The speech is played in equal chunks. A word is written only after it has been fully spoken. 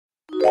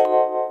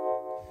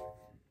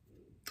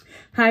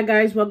Hi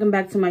guys, welcome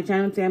back to my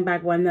channel. Today I'm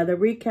back with another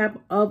recap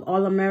of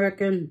All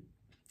American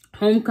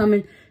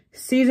Homecoming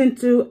Season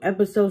 2,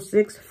 Episode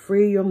 6,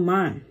 Free Your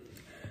Mind.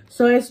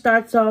 So it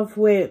starts off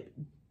with,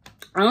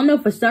 I don't know,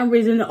 for some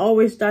reason it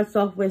always starts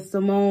off with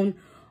Simone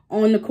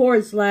on the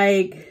courts.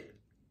 Like,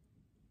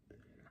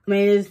 I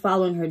mean, it is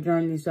following her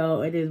journey,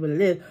 so it is what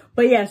it is.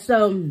 But yeah,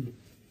 so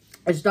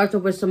it starts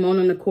off with Simone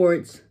on the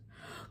courts.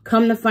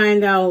 Come to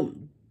find out,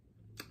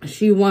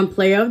 she won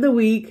Player of the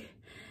Week.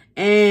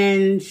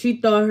 And she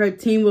thought her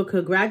team would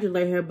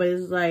congratulate her, but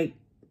it's like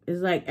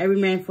every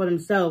man for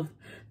themselves,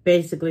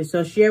 basically.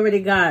 So she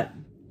already got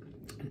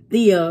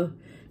Thea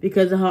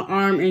because of her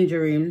arm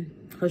injury,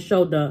 her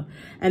shoulder.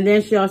 And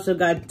then she also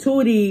got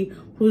Tootie,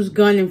 who's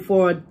gunning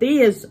for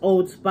Thea's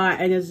old spot.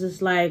 And it's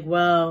just like,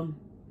 well,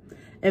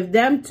 if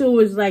them two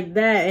is like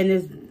that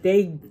and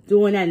they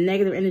doing that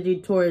negative energy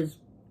towards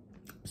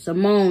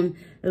Simone,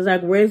 it's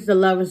like, where's the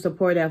love and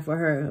support at for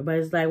her? But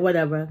it's like,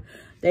 whatever.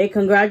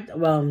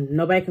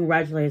 Nobody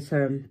congratulates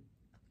her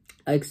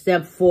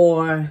except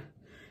for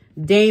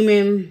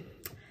Damon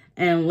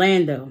and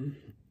Lando.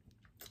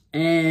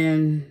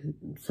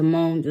 And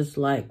Simone just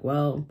like,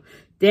 well,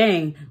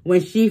 dang.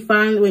 When she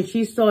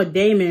saw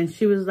Damon,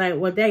 she was like,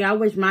 well, dang, I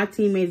wish my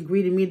teammates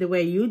greeted me the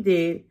way you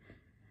did.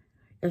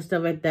 And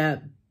stuff like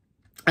that.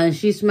 And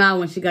she smiled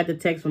when she got the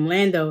text from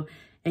Lando.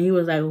 And he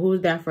was like,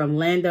 who's that from?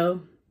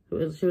 Lando?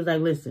 She was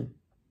like, listen.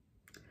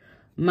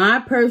 My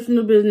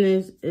personal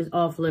business is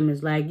off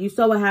limits. Like, you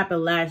saw what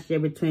happened last year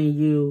between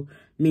you,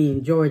 me,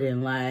 and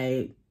Jordan.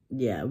 Like,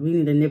 yeah, we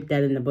need to nip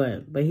that in the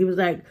bud. But he was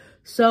like,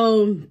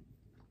 so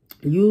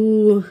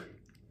so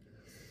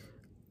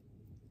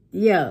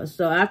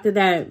after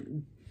that,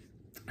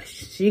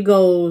 she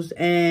goes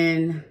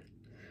and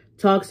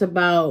talks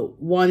about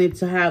wanting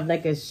to have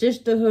like a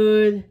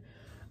sisterhood,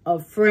 a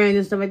friend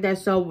and stuff like that.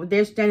 So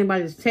they're standing by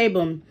this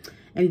table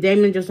and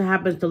Damon just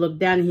happens to look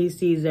down and he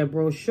sees a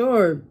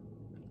brochure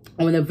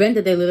on an event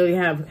that they literally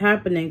have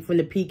happening from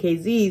the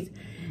PKZs.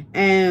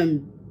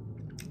 And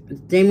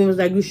Damon was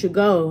like, you should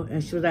go.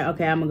 And she was like,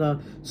 okay, I'm gonna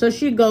go. So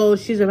she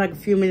goes. She's like a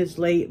few minutes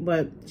late,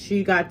 but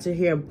she got to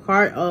hear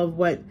part of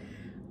what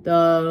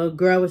the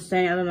girl was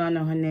saying. I don't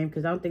know her name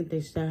because I don't think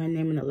they said her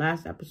name in the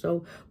last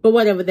episode. But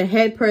whatever, the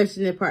head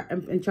person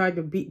in charge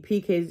of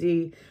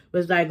PKZ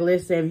was like,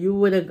 listen, if you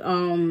would have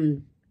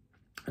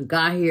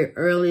got here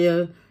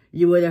earlier,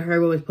 you would have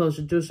heard what we're supposed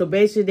to do. So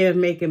basically, they were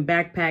making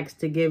backpacks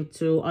to give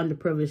to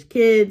underprivileged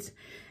kids.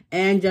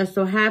 And just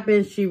so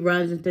happens, she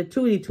runs into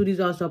Tootie. Tootie's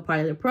also a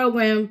part of the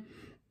program.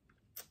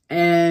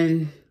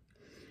 And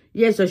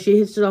yeah, so she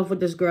hits it off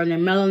with this girl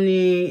named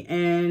Melanie.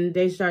 And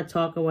they start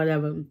talking,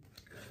 whatever.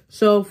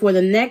 So for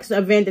the next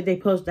event that they're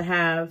supposed to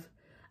have,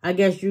 I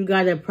guess you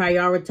got to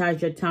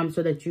prioritize your time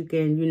so that you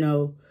can, you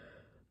know,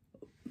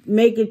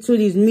 make it to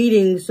these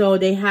meetings. So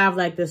they have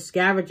like the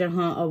scavenger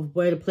hunt of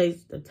where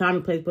the time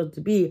and place supposed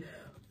to be.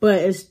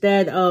 But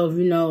instead of,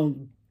 you know,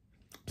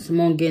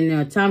 Simone getting there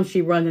on time,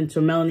 she runs into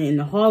Melanie in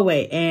the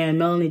hallway. And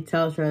Melanie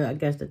tells her, I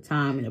guess, the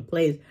time and the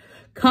place.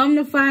 Come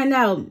to find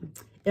out,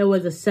 it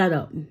was a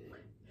setup.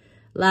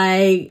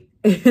 Like,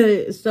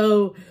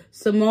 so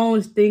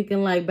Simone's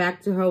thinking like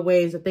back to her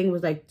ways. I think it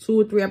was like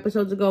 2 or 3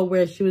 episodes ago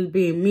where she was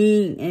being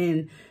mean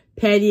and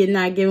petty and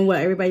not giving what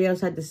everybody else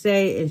had to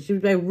say. And she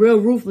was like real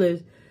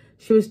ruthless.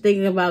 She was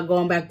thinking about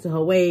going back to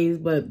her ways,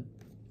 but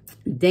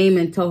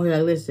Damon told her,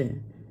 like,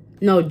 listen.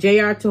 No,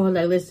 JR told her,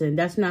 like, listen,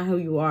 that's not who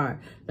you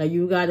are. Like,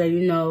 you gotta,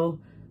 you know,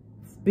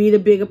 be the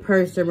bigger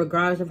person,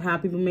 regardless of how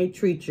people may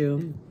treat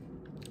you.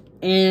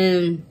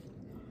 And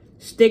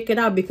stick it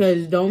out,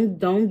 because don't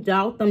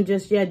doubt them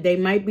just yet. They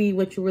might be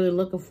what you're really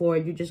looking for.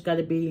 You just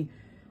gotta be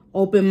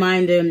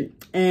open-minded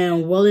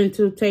and willing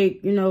to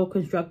take, you know,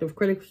 constructive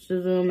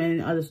criticism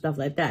and other stuff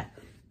like that.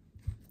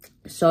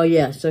 So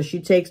yeah, so she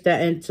takes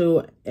that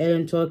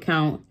into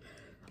account.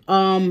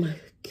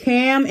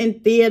 Cam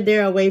and Thea,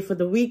 they're away for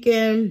the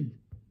weekend.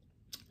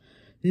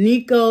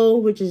 Nico,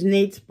 which is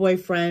Nate's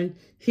boyfriend,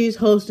 he's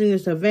hosting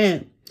this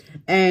event.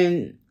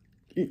 And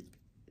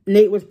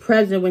Nate was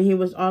present when he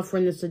was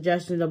offering the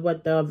suggestions of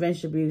what the event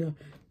should be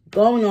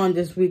going on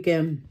this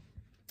weekend.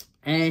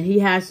 And he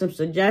had some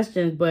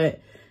suggestions,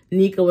 but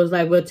Nico was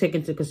like, we'll take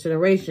into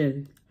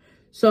consideration.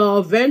 So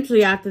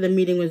eventually, after the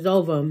meeting was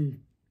over,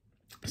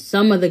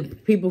 some of the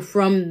people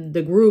from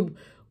the group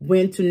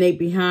went to Nate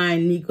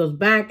behind Nico's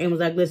back and was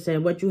like,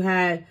 listen, what you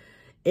had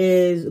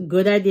is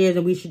good ideas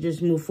and we should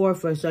just move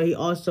forward. So he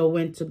also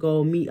went to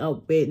go meet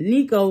up with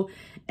Nico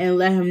and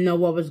let him know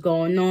what was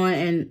going on.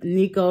 And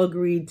Nico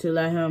agreed to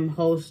let him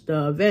host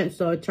the event.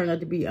 So it turned out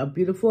to be a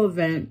beautiful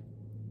event.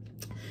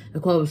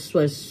 It was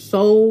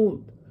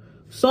Soul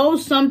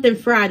Something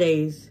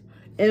Fridays.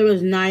 It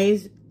was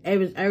nice. It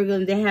was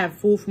everything. They had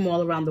food from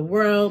all around the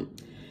world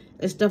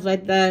and stuff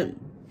like that.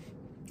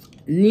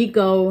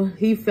 Nico,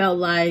 he felt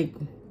like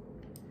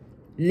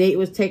Nate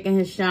was taking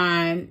his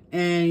shine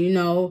and, you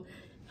know,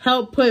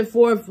 helped put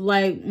forth,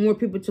 like, more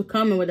people to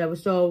come and whatever.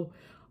 So,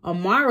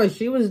 Amara,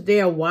 she was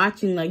there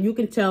watching. Like, you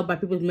can tell by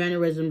people's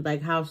mannerisms,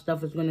 like, how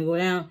stuff is going to go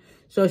down.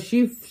 So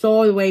she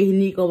saw the way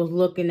Nico was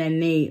looking at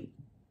Nate.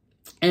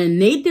 And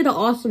Nate did an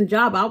awesome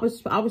job. I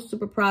was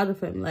super proud of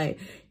him. Like,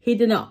 he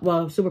did a,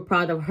 well, super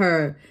proud of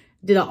her.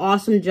 Did an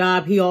awesome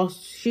job.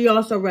 She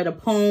also read a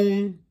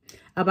poem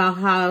about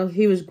how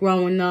he was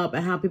growing up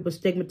and how people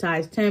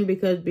stigmatized him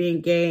because being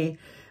gay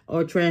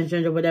or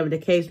transgender, whatever the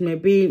case may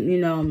be. You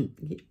know,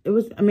 it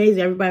was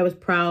amazing. Everybody was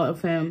proud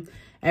of him.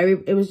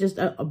 It was just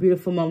a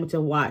beautiful moment to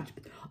watch.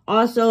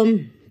 Also,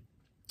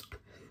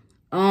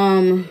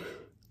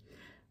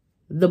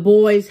 the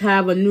boys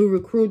have a new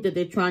recruit that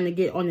they're trying to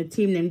get on the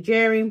team named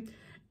Jerry.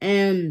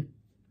 And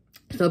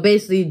so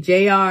basically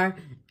JR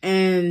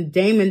and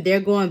Damon, they're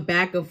going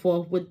back and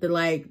forth with the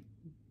like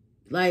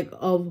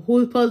of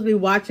who's supposed to be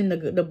watching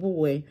the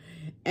boy.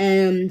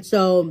 And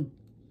so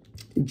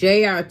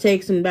JR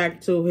takes him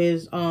back to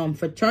his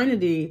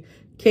fraternity,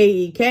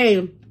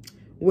 KEK,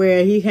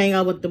 where he hang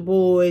out with the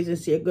boys and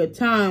see a good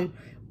time.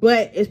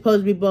 But it's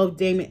supposed to be both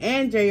Damon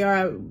and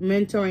JR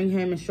mentoring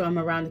him and showing him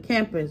around the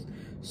campus.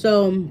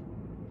 So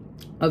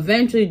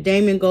eventually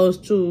Damon goes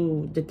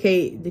to the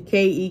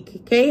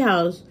KEK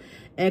house,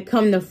 and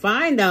come to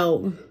find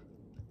out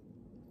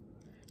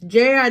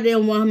JR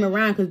didn't want him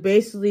around because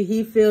basically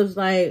he feels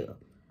like,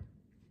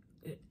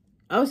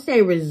 I wouldn't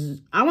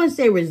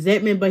say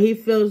resentment, but he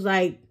feels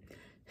like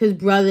his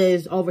brother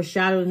is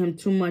overshadowing him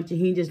too much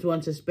and he just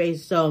wants a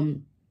space. So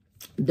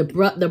the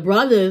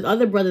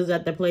other brothers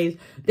at the place,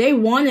 they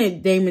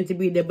wanted Damon to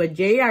be there, but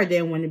JR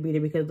didn't want to be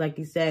there because, like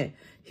he said,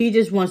 he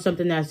just wants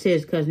something that's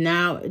his. Because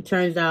now it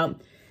turns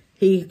out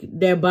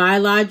they're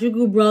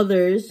biological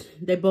brothers.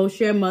 They both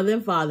share mother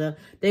and father.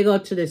 They go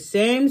to the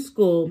same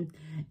school.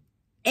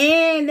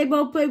 And they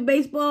both play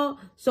baseball.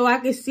 So I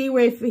can see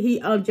where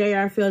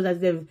JR feels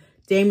as if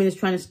Damon is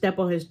trying to step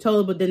on his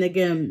toes. But then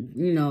again,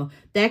 you know,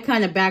 that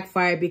kind of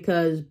backfired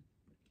because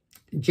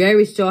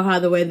Jerry saw how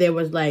the way they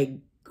was like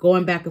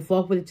going back and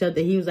forth with each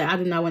other. He was like, I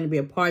do not want to be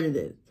a part of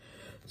this.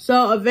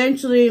 So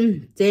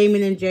eventually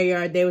Damon and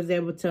JR, they was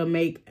able to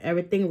make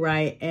everything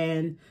right.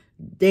 And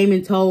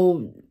Damon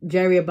told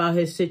Jerry about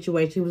his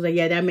situation. He was like,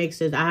 yeah, that makes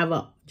sense.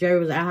 Jerry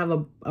was like, I have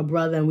a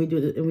brother and we do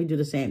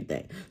the same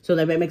thing. So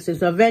that makes sense.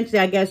 So eventually,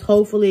 I guess,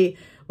 hopefully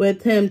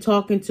with him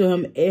talking to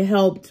him, it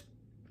helped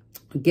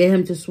get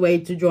him to sway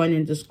to join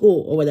into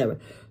school or whatever.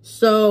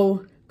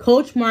 So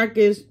Coach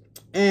Marcus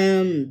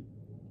and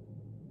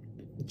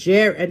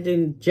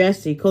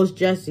Coach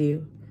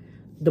Jesse,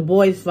 the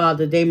boys'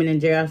 father, Damon and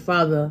JR's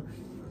father,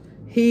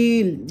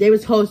 they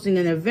was hosting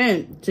an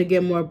event to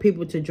get more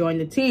people to join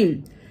the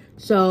team.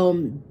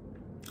 So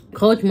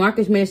Coach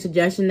Marcus made a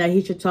suggestion that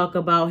he should talk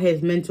about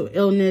his mental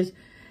illness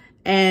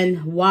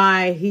and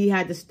why he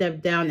had to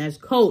step down as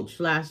coach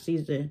last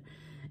season.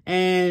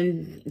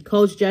 And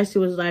Coach Jesse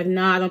was like,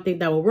 nah, I don't think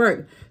that will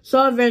work.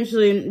 So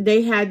eventually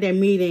they had their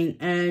meeting,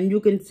 and you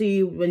can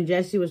see when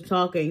Jesse was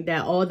talking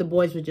that all the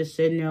boys were just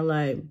sitting there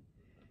like,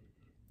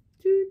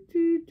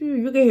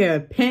 you can hear a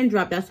pin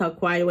drop. That's how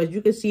quiet it was.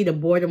 You could see the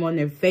boredom on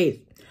their face.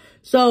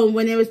 So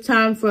when it was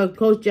time for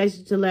Coach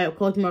Jesse to let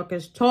Coach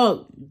Marcus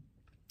talk,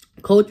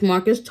 Coach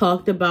Marcus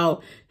talked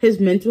about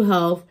his mental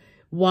health,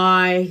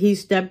 why he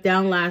stepped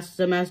down last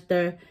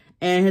semester,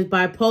 and his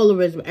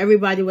bipolarism.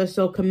 Everybody was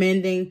so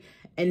commending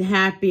and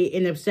happy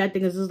and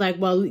accepting. It's just like,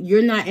 well,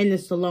 you're not in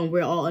this alone.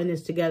 We're all in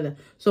this together.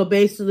 So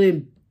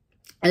basically,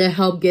 it'll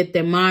help get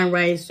their mind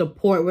right,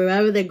 support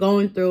wherever they're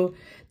going through,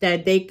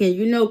 that they can,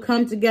 you know,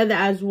 come together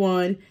as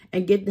one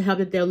and get the help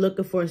that they're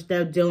looking for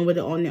instead of dealing with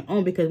it on their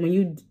own. Because when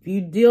you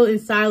deal in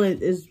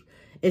silence,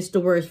 it's the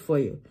worst for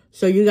you.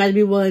 So you got to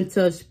be willing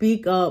to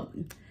speak up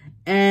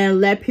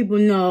and let people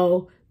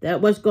know that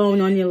what's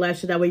going on in your life,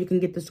 so that way you can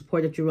get the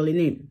support that you really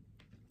need.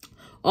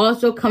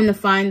 Also, come to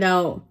find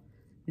out,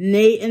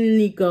 Nate and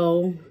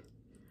Nico,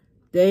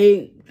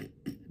 it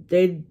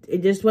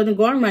just wasn't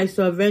going right.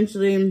 So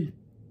eventually,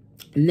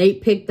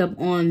 Nate picked up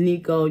on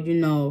Nico, you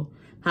know,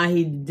 how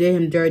he did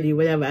him dirty,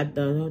 whatever, at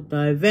the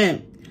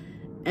event.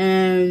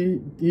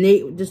 And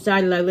Nate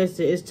decided, like,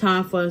 listen, it's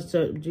time for us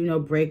to, you know,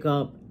 break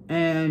up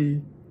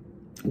and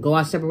go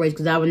our separate ways,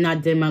 because I would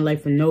not dead my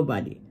life for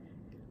nobody.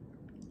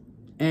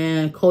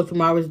 And Coach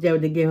Mar was there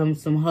to give him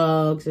some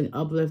hugs and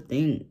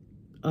uplifting,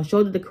 a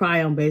shoulder to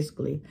cry on,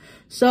 basically.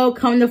 So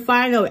come to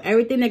find out,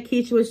 everything that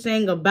Keisha was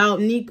saying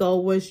about Nico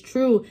was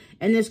true.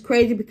 And it's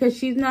crazy because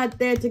she's not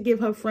there to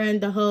give her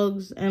friend the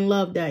hugs and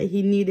love that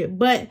he needed.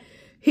 But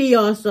she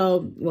also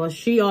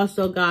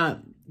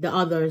got the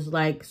others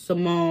like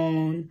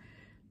Simone,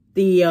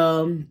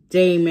 Thea,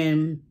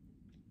 Damon.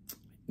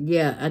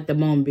 Yeah, at the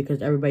moment,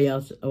 because everybody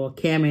else, or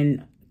Cam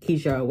and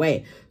Keisha, are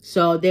away.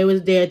 So they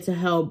was there to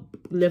help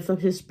lift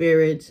up his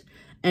spirits.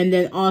 And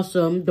then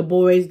also the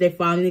boys, they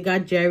finally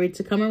got Jerry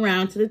to come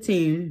around to the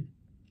team.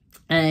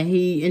 And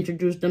he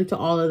introduced them to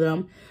all of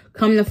them.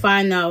 Come to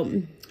find out,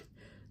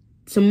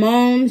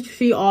 Simone,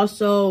 she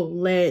also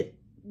let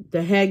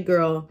the head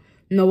girl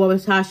know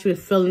how she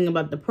was feeling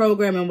about the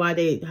program and why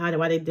they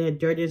did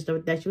dirty and stuff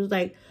like that. She was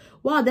like,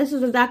 wow, this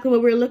is exactly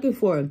what we were looking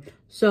for.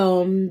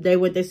 So they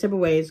went their separate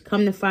ways.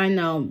 Come to find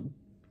out,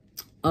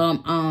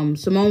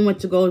 Simone went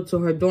to go to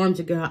her dorm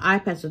to get her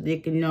iPad so they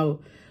can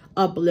know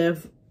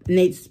uplift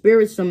Nate's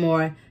spirit some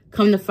more.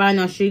 Come to find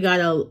out, she got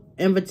an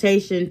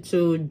invitation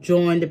to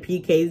join the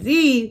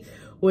PKZ,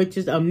 which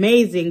is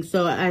amazing.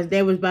 So as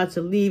they was about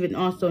to leave, and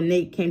also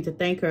Nate came to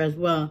thank her as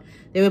well.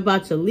 They were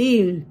about to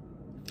leave.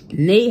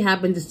 Nate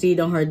happened to see it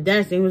on her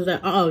desk, and he was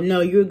like, oh, no,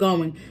 you're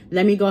going.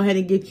 Let me go ahead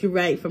and get you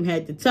right from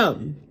head to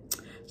toe.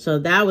 So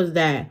that was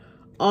that.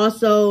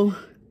 Also,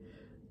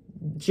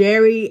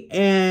 Jerry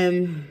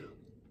and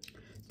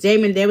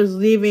Damon, they was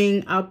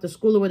leaving out the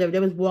school or whatever. They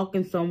was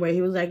walking somewhere.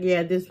 He was like,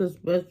 yeah, this was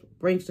what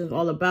Brinkston's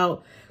all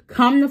about.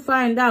 Come to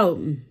find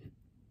out,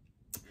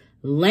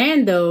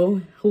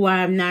 Lando, who I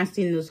have not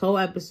seen this whole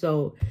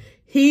episode,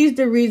 he's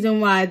the reason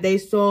why they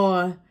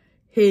saw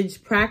his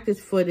practice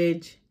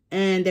footage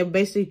and they're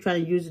basically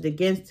trying to use it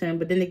against him.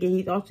 But then again,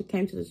 he also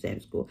came to the same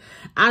school.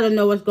 I don't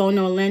know what's going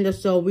on, Lando,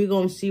 so we're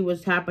going to see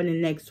what's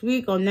happening next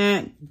week on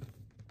that.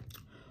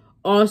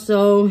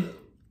 Also,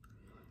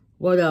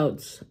 what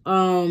else?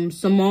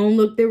 Simone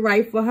looked it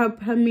right for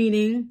her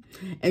meeting.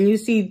 And you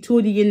see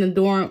Tootie in the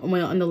dorm,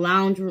 in the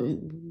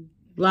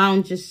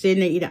lounge just sitting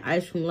there eating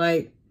ice cream.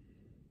 Like,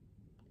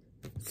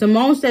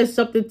 Simone said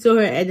something to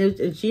her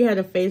and she had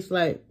a face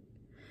like,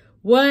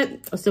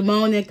 what?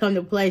 Simone didn't come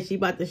to play. She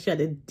about to shut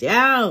it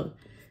down.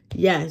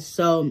 Yes,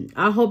 so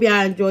I hope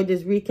y'all enjoyed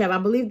this recap. I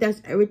believe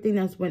that's everything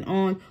that's went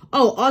on.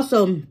 Oh,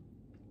 also,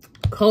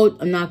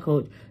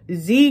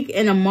 Zeke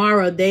and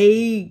Amara,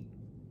 they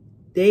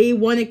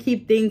want to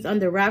keep things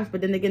under wraps,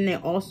 but then again, they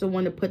also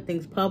want to put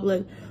things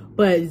public.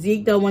 But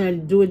Zeke don't want to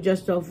do it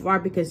just so far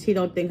because he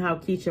don't think how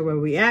Keisha will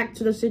react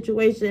to the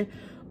situation.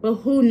 But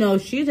who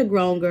knows? She's a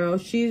grown girl.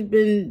 She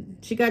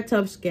got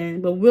tough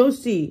skin, but we'll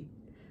see.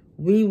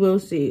 We will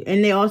see.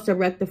 And they also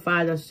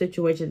rectified the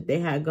situation that they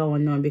had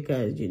going on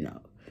because, you know,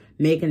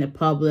 making it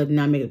public,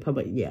 not making it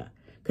public, yeah.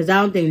 Because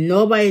I don't think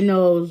nobody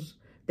knows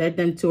that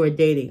them two are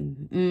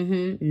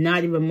dating.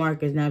 Not even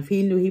Marcus. Now, if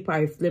he knew, he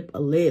probably flip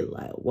a lid.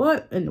 Like,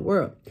 what in the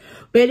world?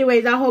 But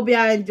anyways, I hope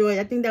y'all enjoyed.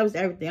 I think that was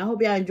everything. I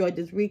hope y'all enjoyed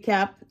this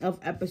recap of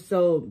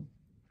episode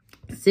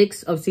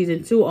 6 of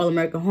season 2, All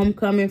American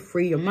Homecoming,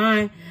 Free Your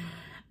Mind.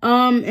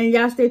 And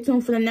y'all stay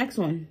tuned for the next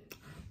one.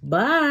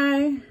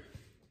 Bye.